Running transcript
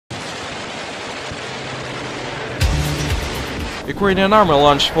Ukrainian army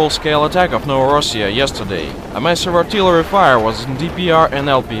launched full-scale attack of Novorossiya yesterday. A massive artillery fire was in DPR and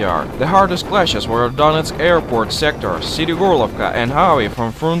LPR. The hardest clashes were at Donetsk airport sector, city Gorlovka and highway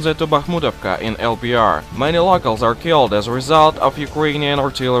from Frunze to Bakhmutovka in LPR. Many locals are killed as a result of Ukrainian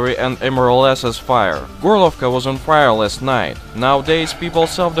artillery and MRLS's fire. Gorlovka was on fire last night. Nowadays,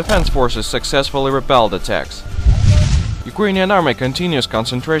 People's Self-Defense Forces successfully repelled attacks. Ukrainian army continues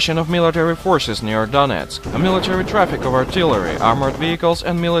concentration of military forces near Donetsk. A military traffic of artillery, armored vehicles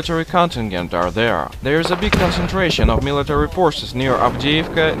and military contingent are there. There is a big concentration of military forces near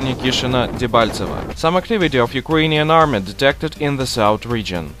Avdiivka, Nikishina, Debaltseva. Some activity of Ukrainian army detected in the south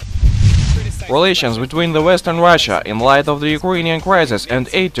region. Relations between the West and Russia, in light of the Ukrainian crisis and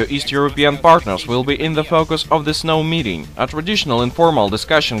aid to East European partners, will be in the focus of the Snow meeting, a traditional informal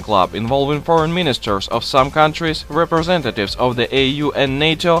discussion club involving foreign ministers of some countries, representatives of the EU and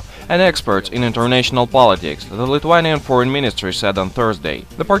NATO, and experts in international politics, the Lithuanian Foreign Ministry said on Thursday.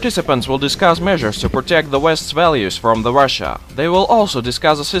 The participants will discuss measures to protect the West's values from the Russia. They will also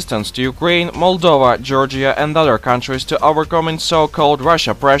discuss assistance to Ukraine, Moldova, Georgia and other countries to overcoming so-called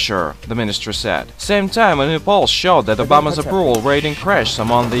Russia pressure, the ministry said. Same time, a new poll showed that Obama's approval rating crashed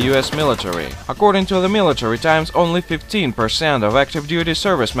among the US military. According to the Military Times, only 15% of active duty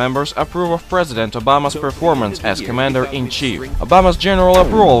service members approve of President Obama's performance as commander-in-chief. Obama's general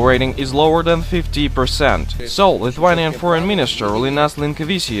approval rating is lower than 50%. So, Lithuanian Foreign Minister Linas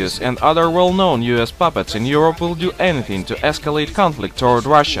Linkevicius and other well-known US puppets in Europe will do anything to escalate conflict toward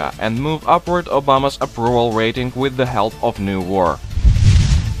Russia and move upward Obama's approval rating with the help of new war.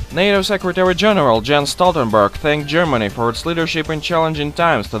 NATO Secretary-General Jens Stoltenberg thanked Germany for its leadership in challenging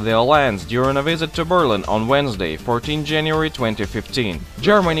times to the alliance during a visit to Berlin on Wednesday, 14 January 2015.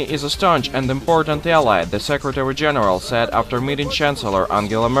 Germany is a staunch and important ally, the Secretary-General said after meeting Chancellor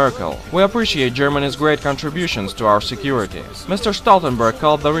Angela Merkel. We appreciate Germany's great contributions to our security. Mr. Stoltenberg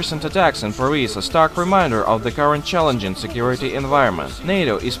called the recent attacks in Paris a stark reminder of the current challenging security environment.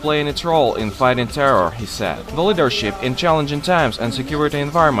 NATO is playing its role in fighting terror, he said. The leadership in challenging times and security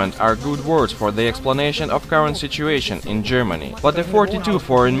environment are good words for the explanation of current situation in Germany. But the 42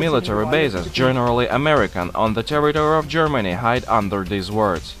 foreign military bases, generally American, on the territory of Germany hide under these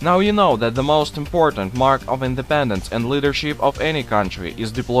words. Now you know that the most important mark of independence and leadership of any country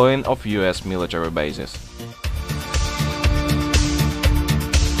is deploying of US military bases.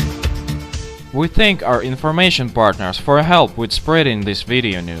 We thank our information partners for help with spreading this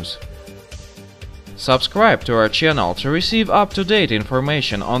video news. Subscribe to our channel to receive up-to-date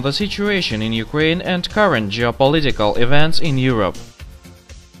information on the situation in Ukraine and current geopolitical events in Europe.